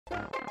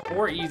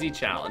4 easy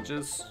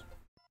challenges.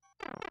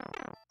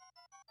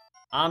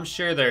 I'm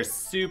sure they're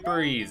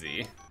super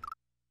easy.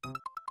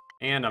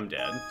 And I'm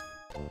dead.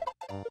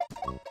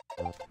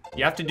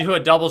 You have to do a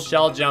double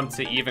shell jump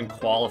to even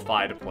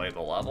qualify to play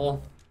the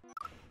level.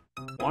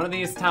 One of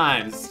these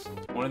times,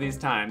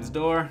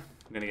 Door,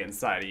 I'm gonna get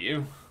inside of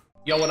you.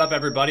 Yo, what up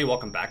everybody?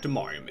 Welcome back to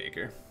Mario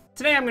Maker.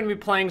 Today I'm gonna be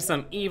playing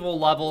some evil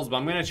levels, but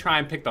I'm gonna try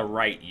and pick the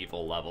right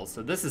evil level.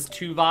 So this is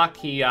Tuvok.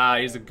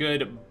 He's a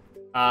good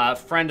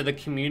friend of the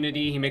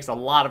community. He makes a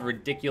lot of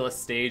ridiculous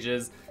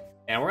stages.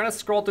 And we're gonna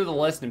scroll through the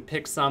list and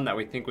pick some that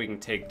we think we can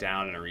take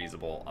down in a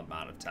reasonable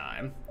amount of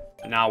time.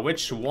 Now,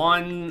 which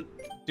one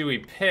do we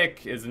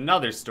pick is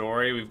another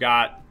story. We've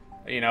got,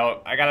 you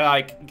know, I gotta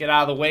like get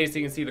out of the way so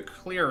you can see the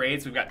clear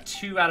rates. We've got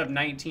 2 out of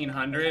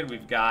 1900.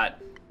 We've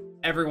got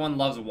Everyone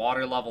Loves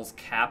Water Levels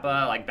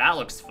Kappa. Like, that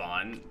looks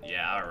fun.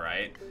 Yeah, all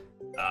right.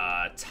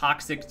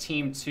 Toxic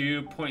Team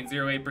 2,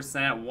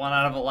 0.08%, 1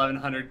 out of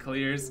 1100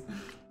 clears.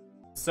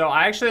 So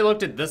I actually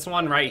looked at this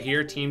one right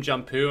here, Team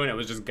Jumpu, and it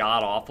was just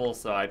god-awful,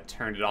 so I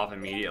turned it off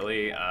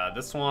immediately.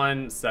 This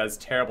one says,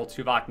 Terrible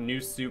Tuvok, New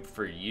Soup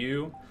for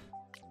You.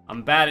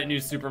 I'm bad at New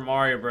Super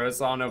Mario Bros,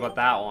 so I don't know about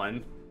that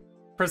one.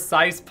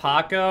 Precise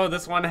Paco,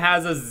 this one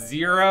has a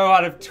 0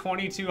 out of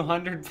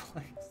 2200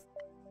 place.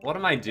 What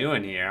am I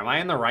doing here? Am I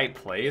in the right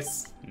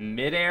place?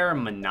 Midair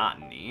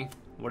Monotony.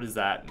 What is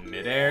that,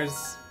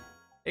 mid-airs?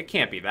 It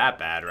can't be that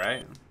bad,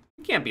 right?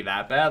 It can't be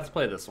that bad, let's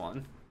play this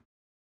one.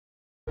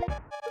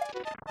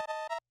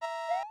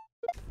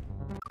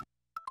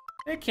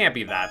 It can't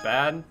be that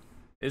bad.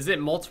 Is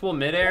it multiple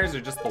mid-airs or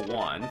just the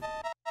one?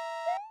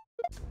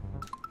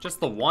 Just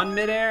the one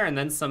mid-air and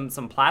then some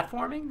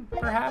platforming,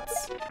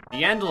 perhaps?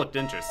 The end looked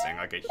interesting,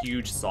 like a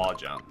huge saw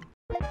jump.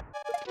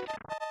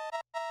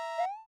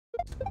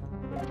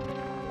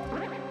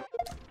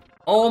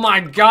 Oh my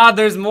god,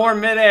 there's more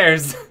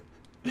mid-airs!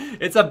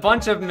 It's a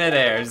bunch of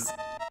mid-airs.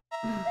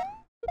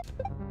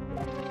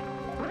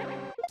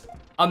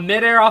 A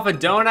mid-air off a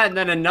donut, and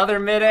then another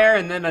mid-air,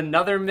 and then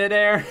another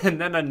mid-air, and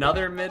then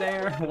another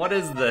mid-air? What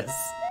is this?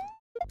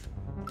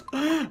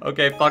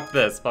 Okay, fuck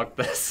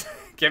this.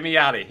 Get me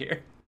out of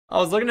here. I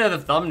was looking at the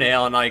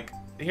thumbnail, and like,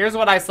 here's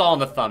what I saw in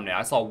the thumbnail.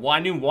 I saw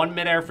one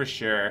mid-air for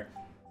sure,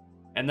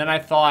 and then I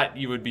thought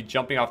you would be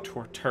jumping off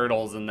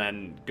turtles and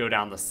then go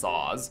down the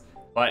saws.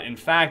 But in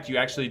fact, you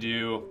actually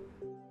do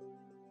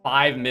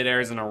 5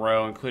 mid-airs in a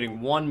row, including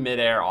 1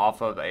 mid-air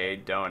off of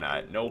a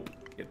donut. Nope,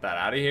 get that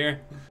out of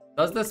here.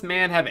 Does this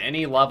man have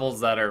any levels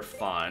that are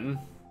fun?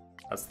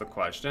 That's the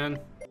question.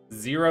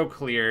 0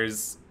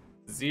 clears,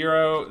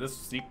 0,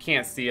 this, you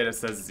can't see it, it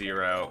says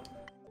 0.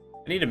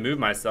 I need to move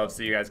myself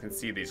so you guys can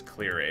see these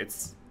clear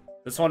rates.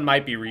 This one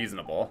might be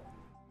reasonable.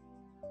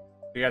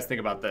 What do you guys think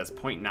about this?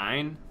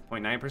 0.9?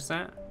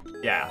 0.9%?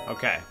 Yeah,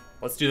 okay.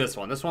 Let's do this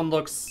one. This one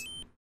looks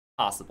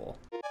possible.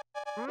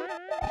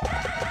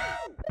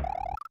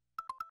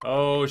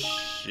 Oh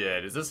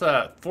shit, is this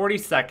a 40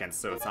 seconds,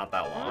 so it's not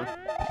that long?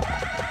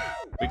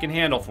 We can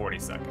handle 40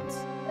 seconds.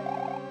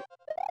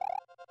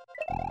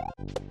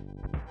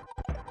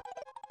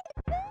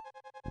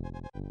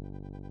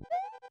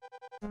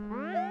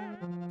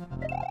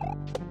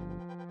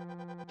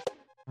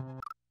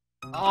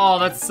 Oh,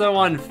 that's so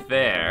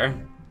unfair.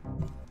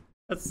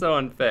 That's so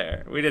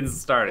unfair. We didn't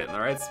start it in the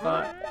right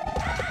spot.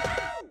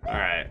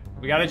 Alright,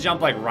 we gotta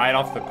jump like right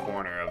off the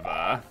corner of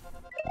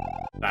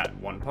that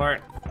one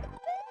part.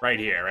 Right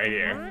here, right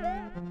here.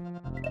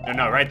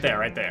 No, right there,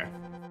 right there.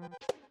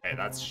 Okay,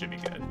 that should be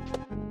good.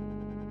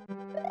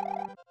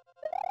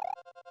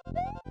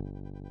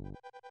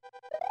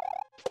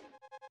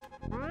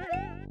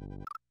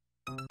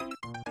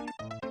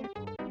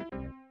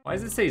 Why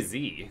does it say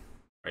Z?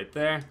 Right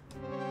there?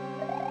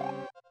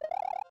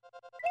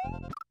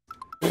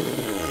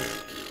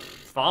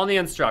 Follow the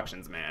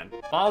instructions, man.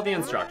 Follow the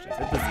instructions.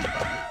 Hit the Z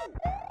button.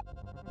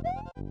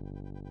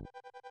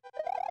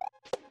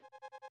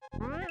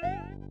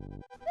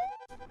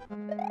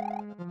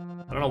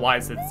 I don't know why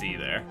it said Z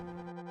there.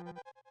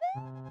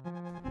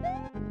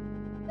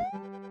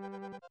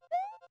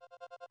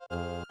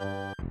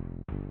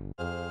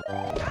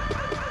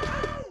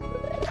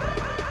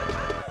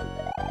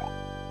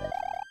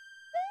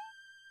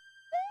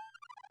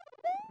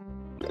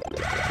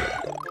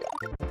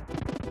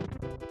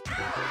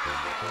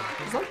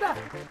 Just like that.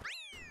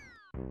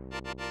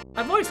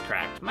 My voice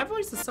cracked. My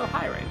voice is so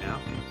high right now.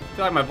 I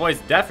feel like my voice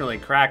definitely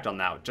cracked on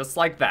that. Just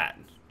like that.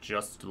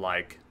 Just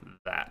like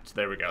that.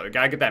 There we go.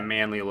 Gotta get that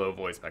manly low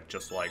voice back.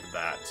 Just like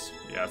that.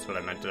 Yeah, that's what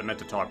I meant to. I meant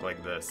to talk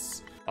like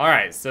this.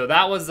 Alright, so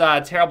that was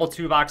Terrible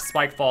Tuvok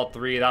Spikefall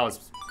 3. That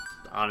was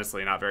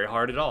honestly not very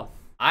hard at all.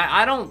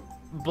 I don't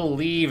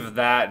believe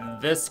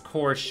that this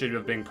course should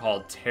have been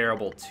called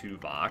Terrible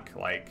Tuvok.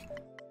 Like,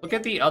 look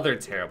at the other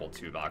Terrible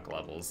Tuvok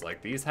levels.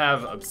 Like, these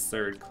have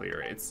absurd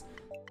clear rates.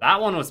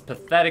 That one was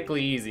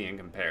pathetically easy in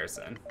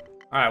comparison.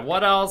 Alright,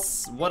 what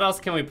else? What else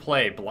can we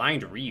play?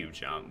 Blind Ryu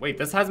Jump. Wait,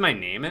 this has my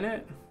name in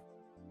it?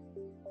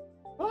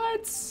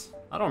 What?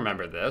 I don't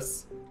remember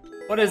this.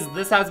 What is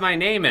this? Has my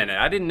name in it?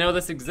 I didn't know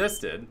this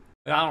existed.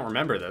 I don't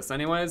remember this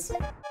anyways.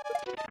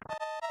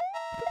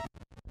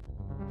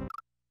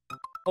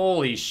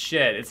 Holy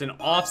shit, it's an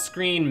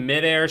off-screen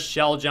mid-air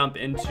shell jump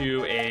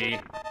into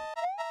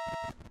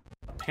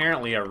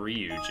apparently a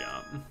Ryu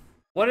jump.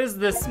 What is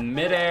this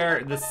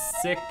mid-air, this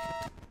sick,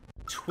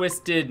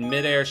 twisted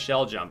mid-air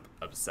shell jump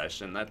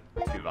obsession that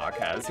Tuvok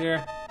has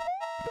here?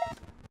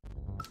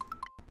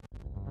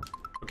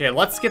 Okay,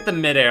 let's get the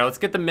mid-air. Let's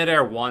get the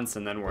mid-air once,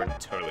 and then we're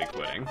totally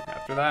quitting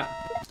after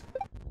that.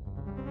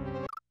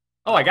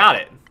 Oh, I got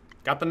it.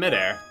 Got the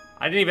mid-air.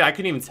 I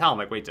couldn't even tell. I'm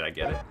like, wait, did I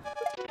get it?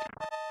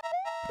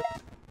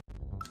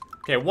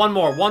 Okay, one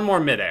more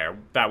mid-air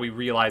that we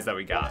realized that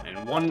we got,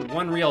 and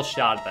one real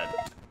shot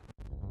at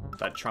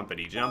that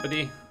trumpety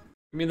jumpety. Give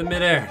me the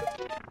mid-air.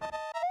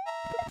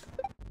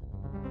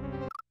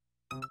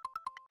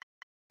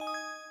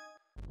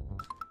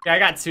 Yeah, I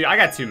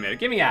got two mid.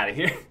 Get me out of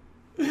here.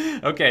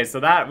 Okay, so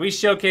that we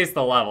showcased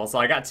the level. So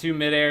I got two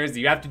mid-airs.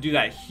 You have to do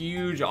that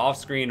huge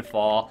off-screen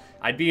fall.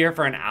 I'd be here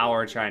for an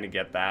hour trying to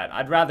get that.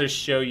 I'd rather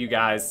show you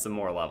guys some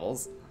more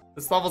levels.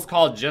 This level's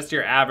called Just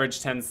Your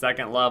Average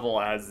 10-Second Level.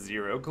 It has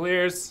 0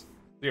 clears.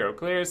 0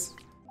 clears.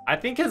 I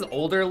think his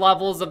older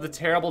levels of the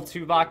Terrible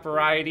Tuvok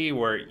variety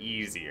were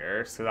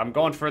easier. So I'm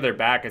going further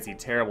back as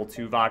Terrible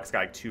Tuvok's got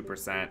like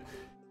 2%.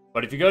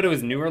 But if you go to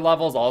his newer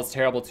levels, all his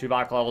Terrible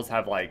Tuvok levels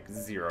have like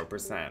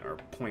 0% or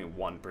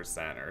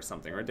 0.1% or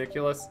something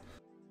ridiculous.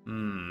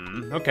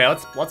 Okay,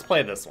 let's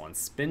play this one.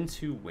 Spin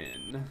to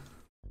win.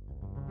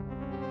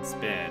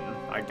 Spin.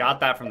 I got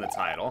that from the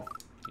title.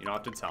 You don't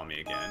have to tell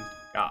me again.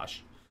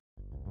 Gosh.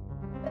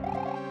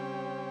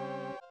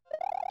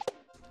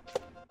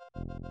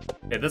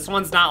 Yeah, this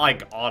one's not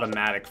like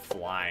automatic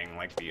flying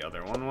like the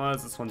other one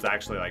was. This one's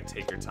actually like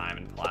take your time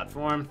and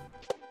platform.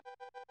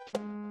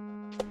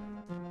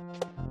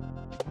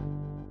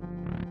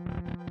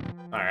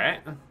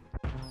 Alright.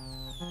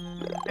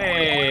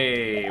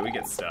 Hey, we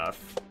get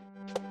stuff.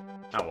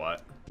 Now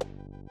what?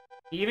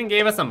 He even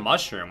gave us a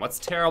mushroom. What's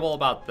terrible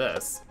about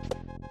this?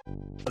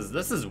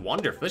 This is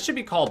wonderful. This should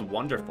be called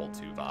Wonderful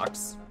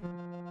Tuvoks.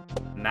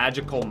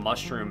 Magical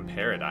Mushroom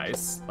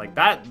Paradise. Like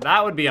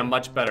that would be a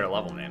much better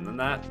level name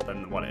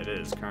than what it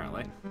is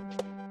currently.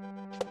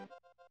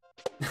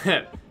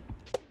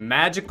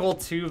 Magical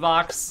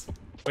Tuvoks.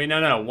 Wait,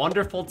 no.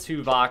 Wonderful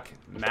Tuvok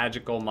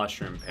Magical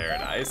Mushroom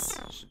Paradise.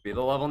 Should be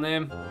the level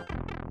name.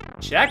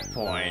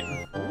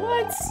 Checkpoint.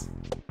 What?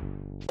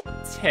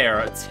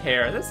 Terra.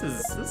 This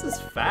is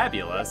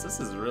fabulous. This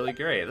is really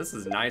great. This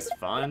is nice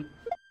fun.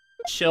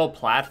 Chill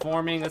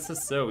platforming. This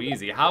is so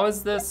easy. How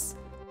is this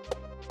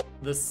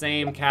the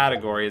same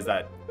category as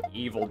that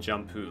evil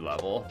Jumpu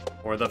level?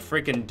 Or the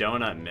freaking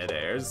donut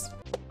mid-airs?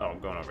 Oh, I'm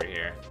going over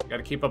here.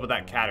 Gotta keep up with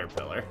that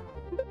caterpillar.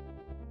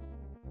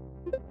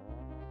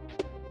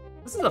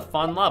 This is a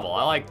fun level.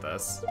 I like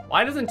this.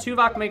 Why doesn't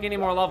Tuvok make any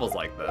more levels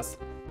like this?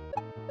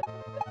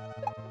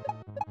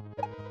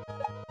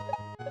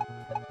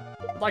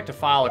 I'd like to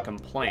file a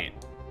complaint.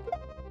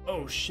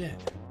 Oh,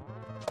 shit.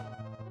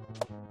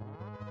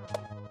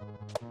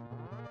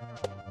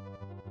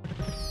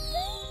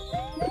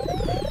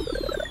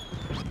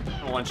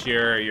 I want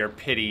your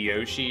pity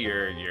Yoshi,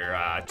 your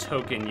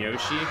token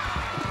Yoshi.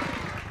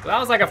 So that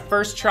was like a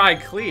first try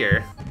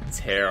clear.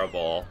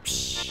 Terrible.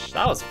 Psh,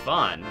 that was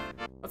fun.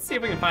 Let's see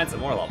if we can find some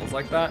more levels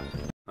like that.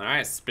 All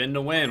right, spin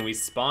to win. We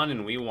spun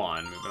and we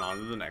won. Moving on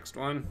to the next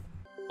one.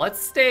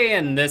 Let's stay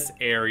in this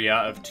area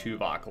of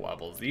Tuvok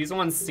levels. These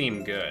ones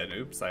seem good.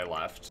 Oops, I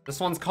left. This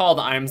one's called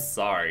I'm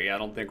Sorry. I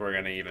don't think we're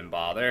gonna even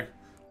bother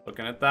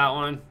looking at that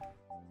one.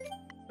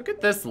 Look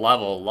at this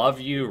level. Love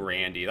you,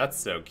 Randy. That's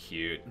so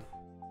cute.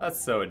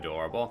 That's so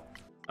adorable.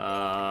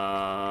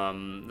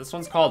 This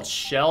one's called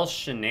Shell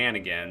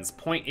Shenanigans,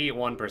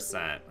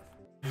 0.81%.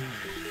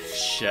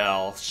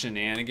 Shell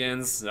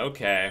Shenanigans,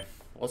 okay.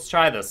 Let's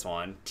try this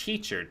one.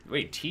 Teacher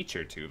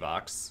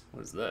Tuvoks.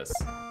 What is this?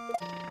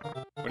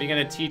 What are you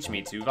gonna teach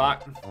me,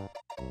 Tuvok?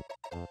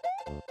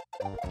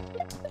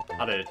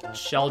 How to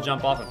shell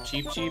jump off of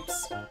Cheep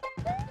Cheeps?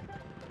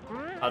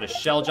 How to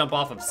shell jump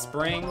off of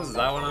springs? Is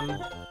that what I'm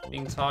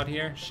being taught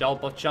here? Shell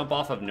jump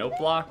off of note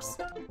blocks?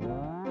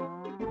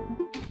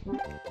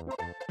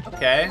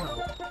 Okay.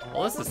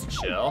 Well, this is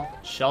chill.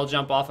 Shell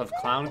jump off of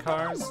clown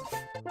cars?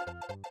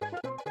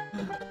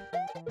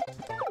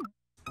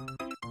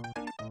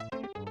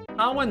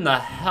 How in the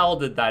hell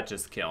did that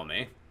just kill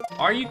me?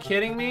 Are you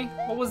kidding me?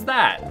 What was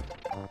that?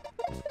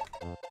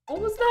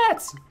 What was that?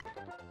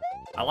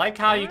 I like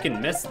how you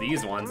can miss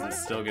these ones and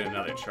still get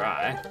another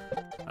try.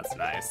 That's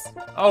nice.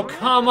 Oh,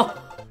 come on.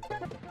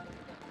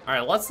 All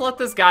right, let's let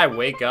this guy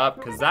wake up,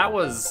 because that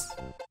was...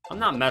 I'm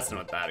not messing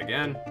with that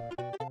again.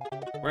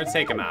 We're gonna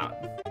take him out.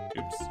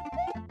 Oops.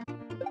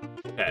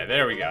 Okay,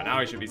 there we go. Now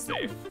we should be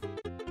safe.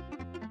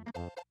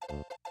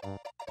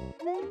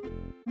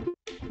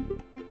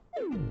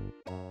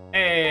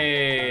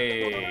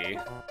 Hey!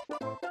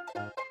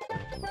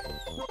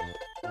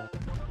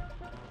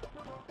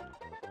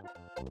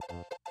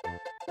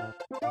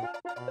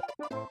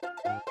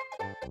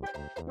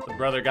 What's the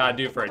brother gotta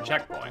do for a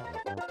checkpoint?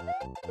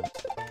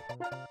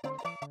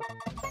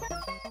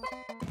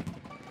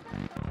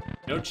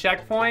 No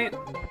checkpoint?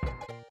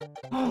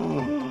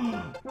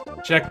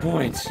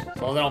 Checkpoint. So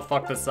long as I don't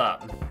fuck this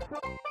up.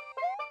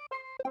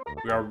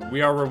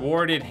 We are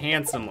rewarded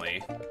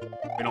handsomely.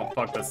 We don't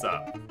fuck this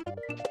up.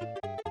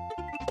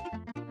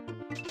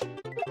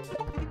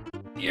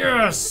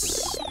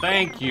 Yes!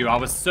 Thank you. I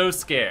was so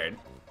scared.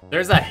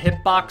 There's a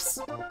hitbox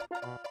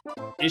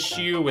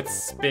issue with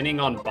spinning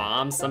on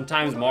bombs.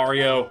 Sometimes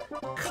Mario,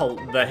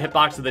 the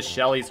hitbox of the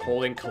shell he's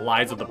holding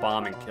collides with the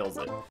bomb and kills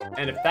it.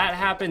 And if that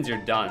happens,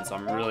 you're done. So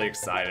I'm really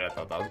excited. I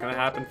thought that was gonna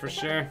happen for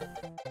sure.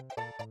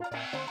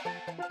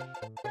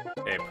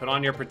 Okay, put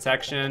on your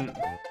protection.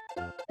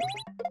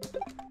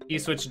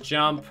 E-switch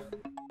jump.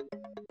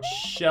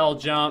 Shell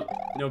jump.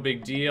 No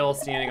big deal.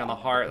 Standing on the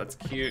heart. That's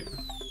cute.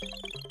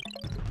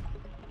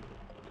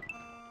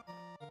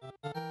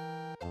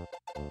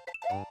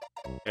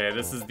 Okay,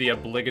 this is the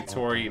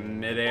obligatory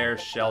midair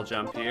shell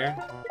jump here.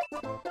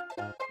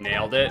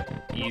 Nailed it.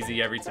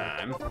 Easy every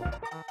time.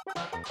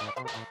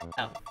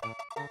 Oh.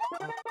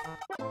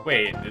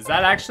 Wait, is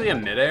that actually a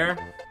midair?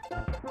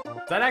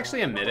 Is that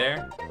actually a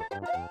midair?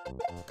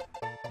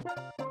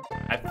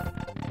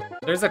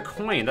 There's a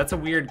coin. That's a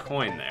weird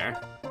coin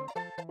there.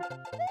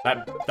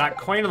 That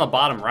coin on the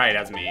bottom right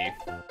has me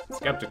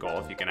skeptical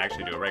if you can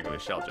actually do a regular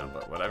shell jump,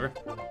 but whatever.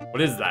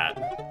 What is that?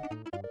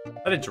 Is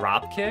that a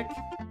drop kick?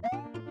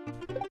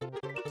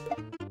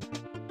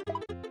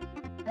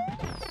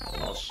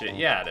 Oh shit,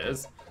 yeah it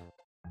is.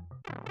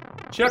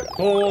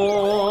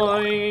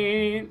 Checkpoint!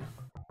 Okay,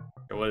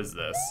 what is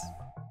this?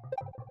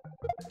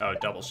 Oh,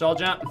 double shell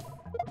jump.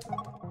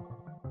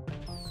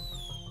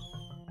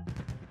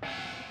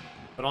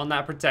 Put on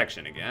that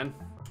protection again.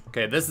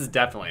 Okay, this is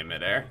definitely a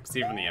midair.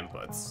 See from the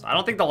inputs. I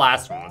don't think the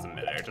last one was a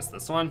midair, just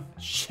this one.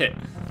 Shit.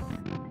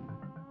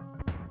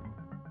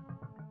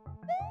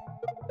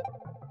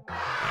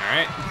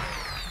 Alright.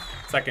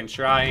 Second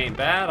try ain't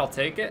bad, I'll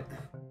take it.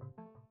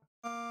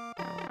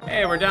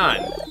 Hey, we're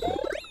done.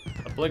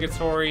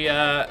 Obligatory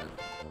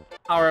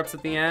power-ups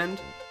at the end.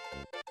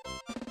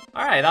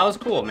 Alright, that was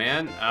cool,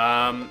 man.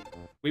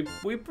 We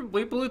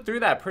blew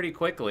through that pretty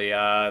quickly.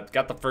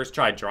 Got the first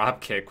try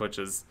drop kick, which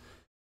is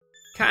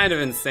kind of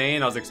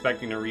insane. I was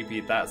expecting to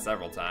repeat that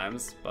several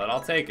times, but I'll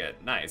take it.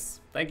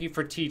 Nice. Thank you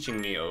for teaching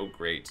me, oh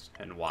great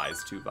and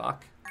wise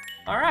Tuvok.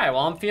 Alright,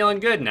 well I'm feeling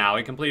good now.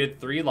 We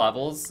completed 3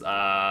 levels.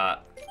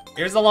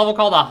 Here's a level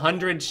called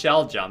 100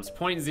 shell jumps,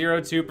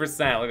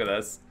 0.02%. Look at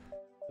this.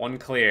 One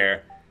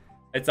clear.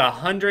 It's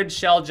 100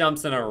 shell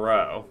jumps in a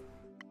row.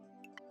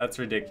 That's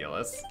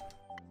ridiculous.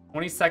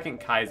 20-second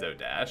Kaizo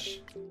dash.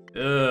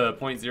 Ugh,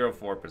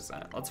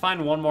 0.04%. Let's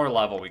find one more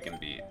level we can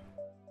beat.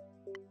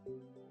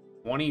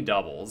 20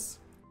 doubles.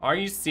 Are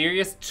you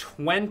serious?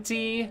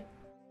 20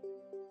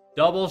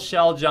 double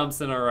shell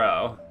jumps in a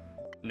row?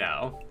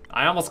 No.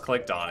 I almost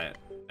clicked on it.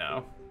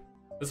 No.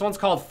 This one's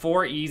called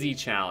 4 easy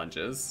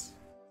challenges.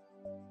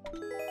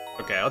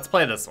 Okay, let's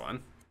play this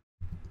one.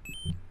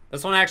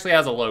 This one actually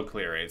has a low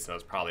clear rate, so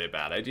it's probably a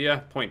bad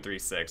idea.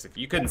 0.36. If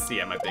you couldn't see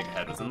it, my big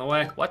head was in the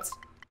way. What?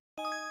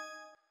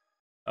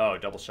 Oh,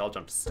 double shell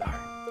jump to start.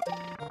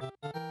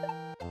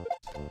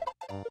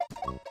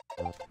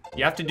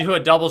 You have to do a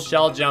double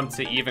shell jump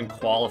to even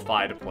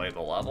qualify to play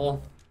the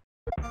level.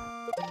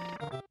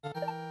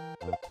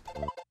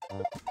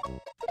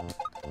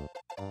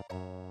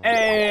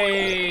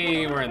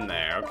 Hey, we're in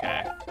there,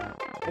 okay.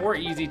 4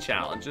 easy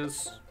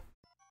challenges.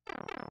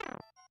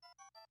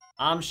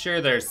 I'm sure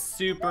they're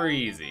super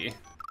easy.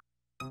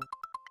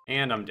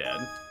 And I'm dead.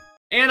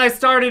 And I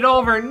started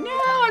over. No,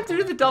 I have to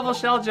do the double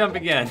shell jump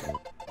again.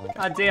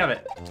 God damn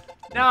it.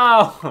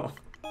 No.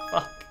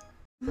 Fuck.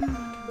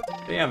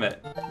 Damn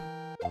it.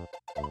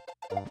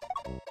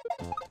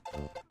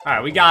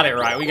 Alright, we got it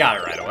right. We got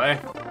it right away.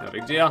 No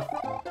big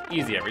deal.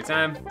 Easy every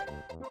time.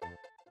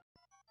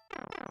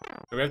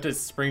 So we have to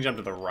spring jump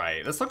to the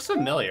right. This looks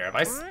familiar. Have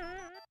I...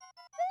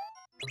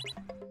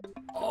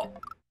 Oh.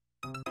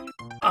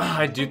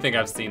 I do think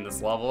I've seen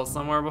this level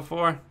somewhere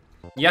before.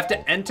 You have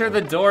to enter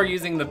the door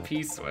using the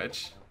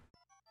P-switch.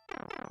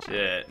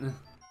 Shit.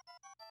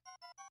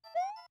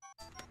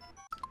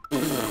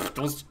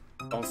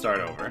 Don't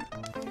start over.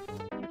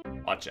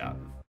 Watch out.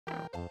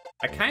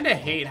 I kind of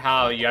hate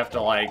how you have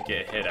to, like,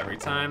 get hit every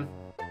time.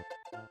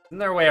 Isn't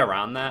there a way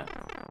around that?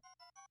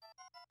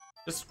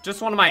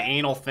 Just one of my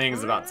anal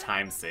things about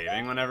time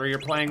saving whenever you're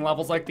playing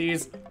levels like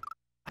these.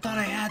 I thought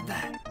I had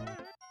that.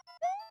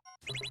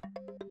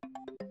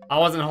 I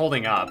wasn't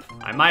holding up.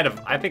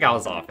 I think I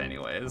was off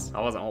anyways.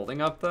 I wasn't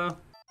holding up though.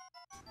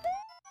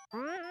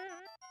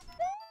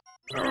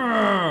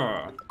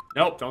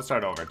 Nope, don't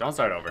start over. Don't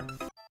start over.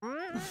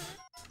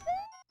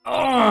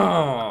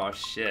 Oh,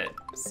 shit.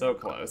 So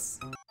close.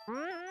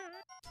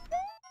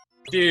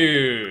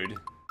 Dude.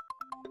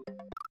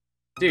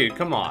 Dude,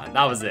 come on.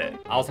 That was it.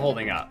 I was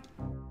holding up.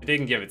 It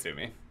didn't give it to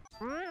me.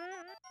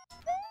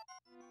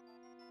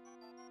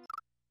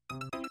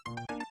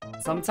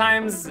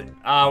 Sometimes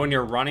when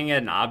you're running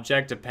at an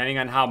object, depending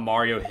on how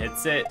Mario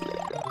hits it,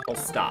 he'll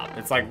stop.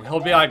 It's like, he'll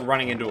be like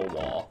running into a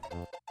wall.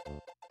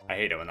 I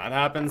hate it when that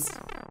happens.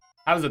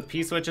 Happens with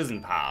P-switches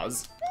and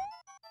POWs.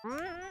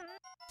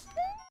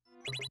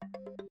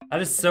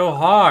 That is so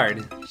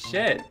hard.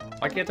 Shit.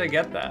 Why can't I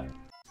get that?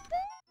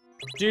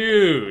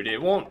 Dude, it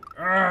won't.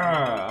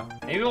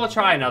 Maybe we'll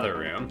try another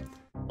room.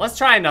 Let's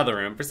try another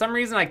room. For some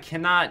reason, I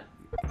cannot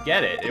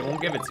get it. It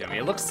won't give it to me.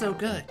 It looks so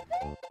good.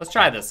 Let's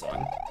try this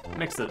one.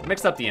 Mix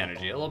up the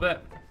energy a little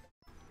bit.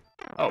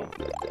 Oh,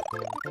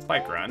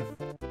 spike run.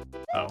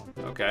 Oh,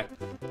 okay.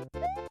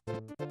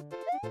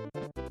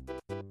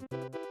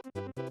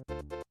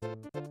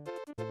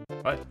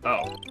 What?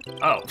 Oh.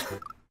 Oh.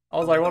 I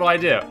was like, what do I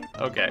do?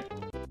 Okay.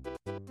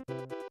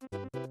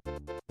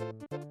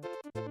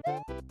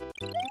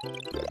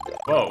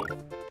 Whoa.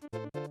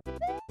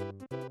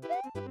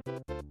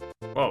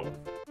 Whoa.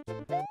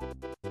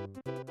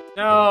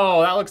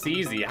 No, that looks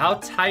easy. How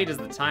tight is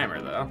the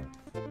timer, though?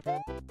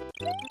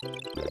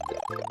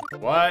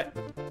 What?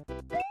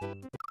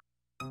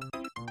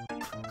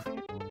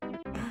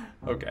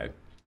 Okay.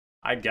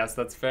 I guess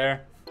that's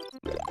fair.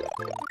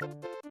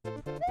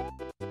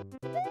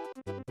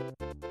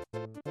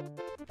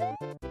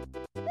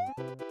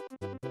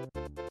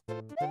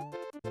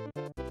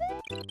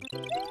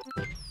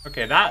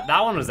 Okay, that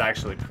one was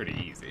actually pretty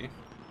easy.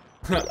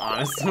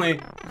 Honestly.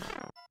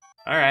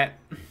 Alright.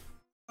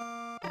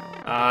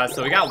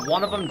 So we got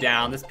one of them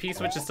down. This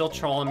P-switch is still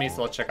trolling me,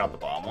 so let's check out the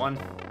bottom one.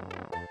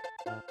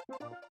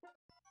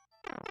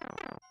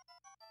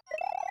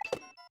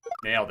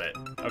 Nailed it.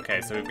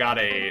 Okay, so we've got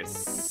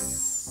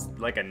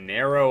like a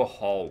narrow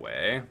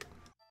hallway.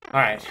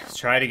 Alright, let's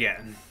try it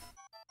again.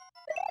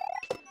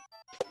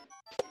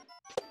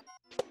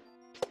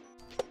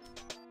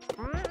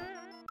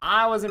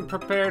 I wasn't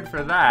prepared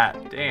for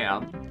that,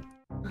 damn.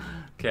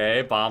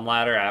 Okay, bomb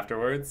ladder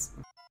afterwards.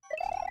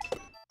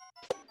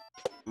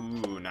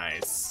 Ooh,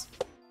 nice.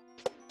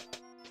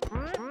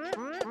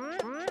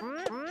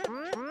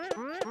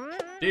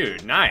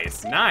 Dude,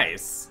 nice,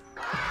 nice.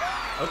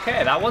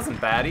 Okay, that wasn't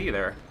bad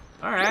either.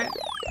 All right,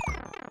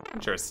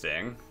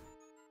 interesting.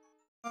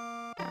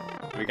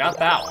 We got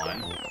that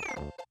one.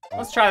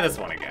 Let's try this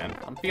one again.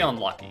 I'm feeling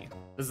lucky.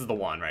 This is the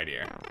one right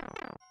here.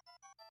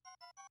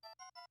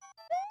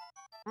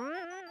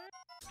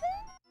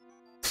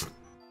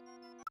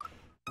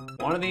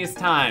 One of these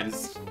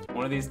times,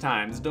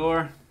 door,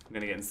 I'm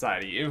gonna get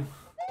inside of you.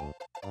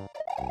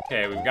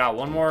 Okay, we've got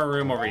one more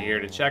room over here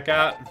to check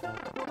out.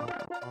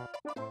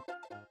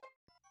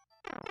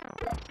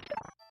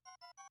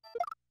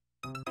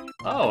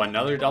 Oh,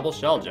 another double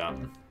shell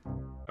jump.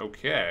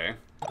 Okay.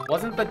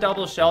 Wasn't the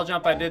double shell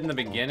jump I did in the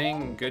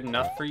beginning good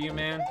enough for you,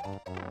 man?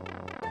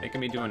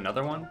 Making me do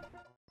another one?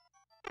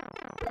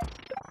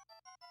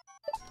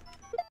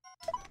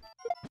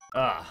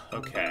 Ah,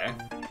 okay.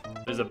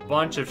 There's a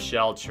bunch of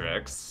shell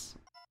tricks.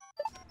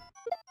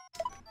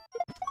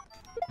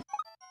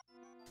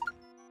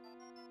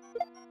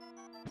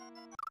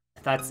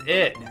 That's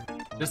it.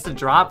 Just a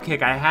drop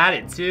kick. I had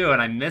it too,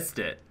 and I missed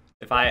it.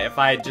 If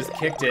I had just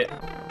kicked it,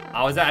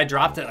 I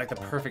dropped it like the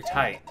perfect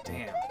height.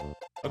 Damn.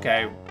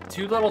 Okay,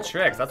 2 little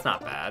tricks. That's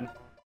not bad.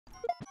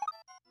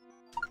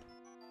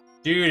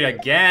 Dude,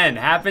 again,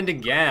 happened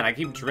again. I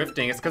keep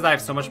drifting. It's because I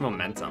have so much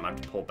momentum. I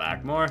have to pull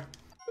back more.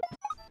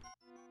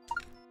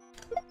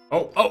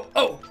 Oh, oh,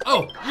 oh,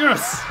 oh,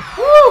 yes!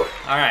 Woo!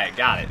 Alright,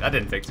 got it. That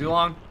didn't take too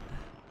long.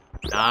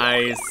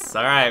 Nice.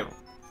 Alright.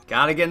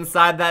 Gotta get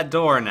inside that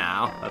door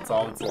now. That's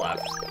all that's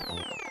left.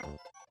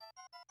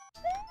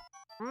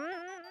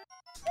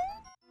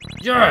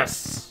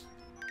 Yes!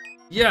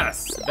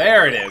 Yes!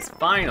 There it is.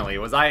 Finally.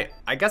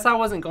 I guess I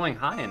wasn't going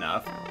high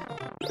enough.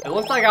 It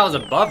looked like I was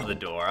above the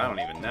door. I don't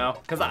even know.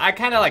 Because I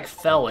kind of like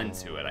fell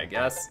into it, I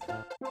guess.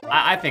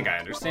 I think I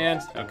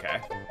understand.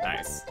 Okay,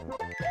 nice.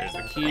 There's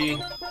the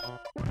key.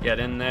 Get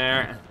in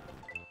there.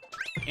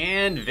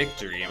 And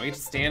victory. And we get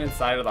to stand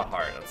inside of the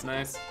heart. That's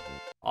nice.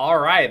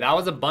 Alright, that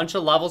was a bunch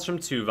of levels from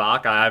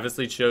Tuvok. I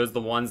obviously chose the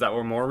ones that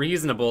were more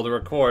reasonable to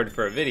record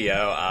for a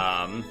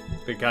video.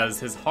 Because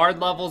his hard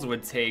levels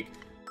would take...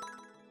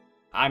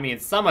 I mean,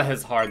 some of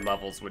his hard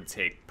levels would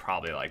take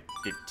probably like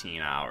 15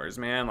 hours,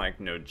 man. Like,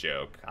 no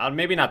joke.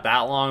 Maybe not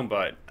that long,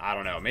 but I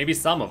don't know. Maybe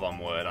some of them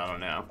would. I don't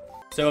know.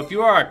 So if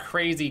you are a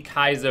crazy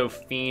Kaizo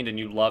fiend and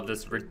you love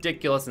this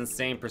ridiculous,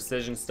 insane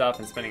precision stuff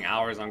and spending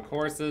hours on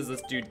courses,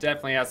 this dude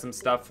definitely has some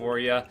stuff for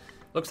you.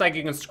 Looks like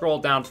you can scroll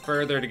down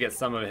further to get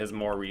some of his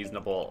more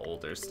reasonable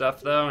older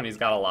stuff though, and he's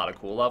got a lot of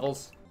cool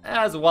levels,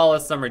 as well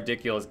as some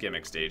ridiculous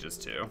gimmick stages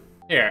too.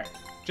 Here,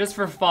 just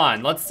for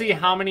fun, let's see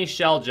how many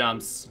shell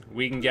jumps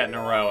we can get in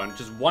a row in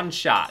just one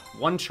shot,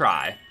 one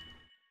try.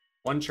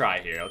 One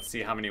try here, let's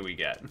see how many we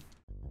get.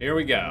 Here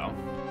we go.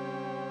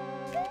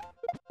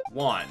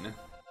 1,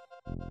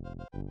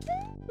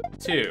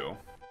 2. Okay,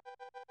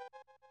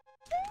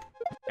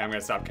 I'm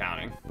gonna stop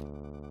counting.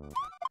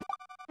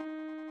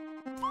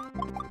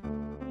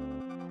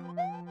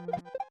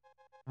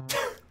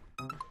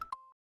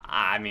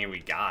 I mean, we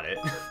got it.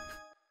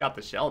 Got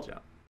the shell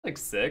jump. Like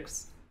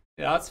 6.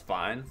 Yeah, that's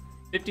fine.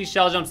 50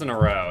 shell jumps in a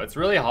row. It's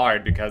really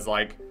hard because,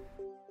 like,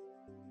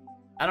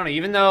 I don't know,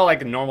 even though,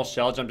 like, a normal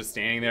shell jump just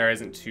standing there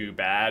isn't too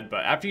bad,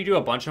 but after you do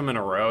a bunch of them in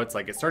a row, it's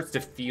like, it starts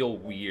to feel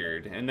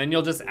weird. And then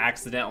you'll just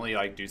accidentally,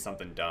 like, do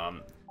something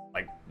dumb,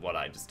 like what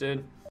I just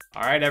did.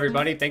 Alright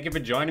everybody, thank you for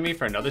joining me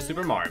for another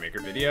Super Mario Maker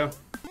video.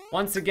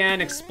 Once again,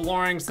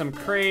 exploring some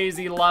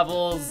crazy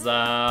levels,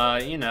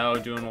 you know,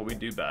 doing what we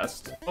do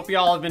best. Hope you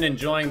all have been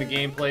enjoying the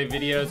gameplay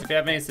videos. If you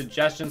have any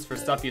suggestions for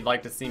stuff you'd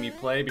like to see me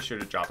play, be sure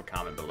to drop a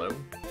comment below.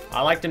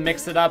 I like to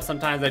mix it up.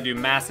 Sometimes I do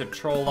massive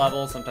troll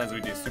levels, sometimes we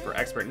do super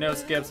expert no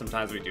skip,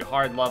 sometimes we do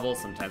hard levels,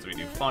 sometimes we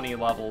do funny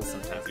levels,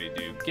 sometimes we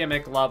do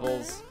gimmick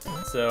levels.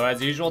 So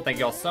as usual, thank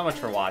you all so much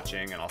for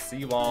watching, and I'll see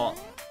you all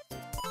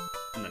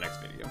in the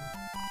next video.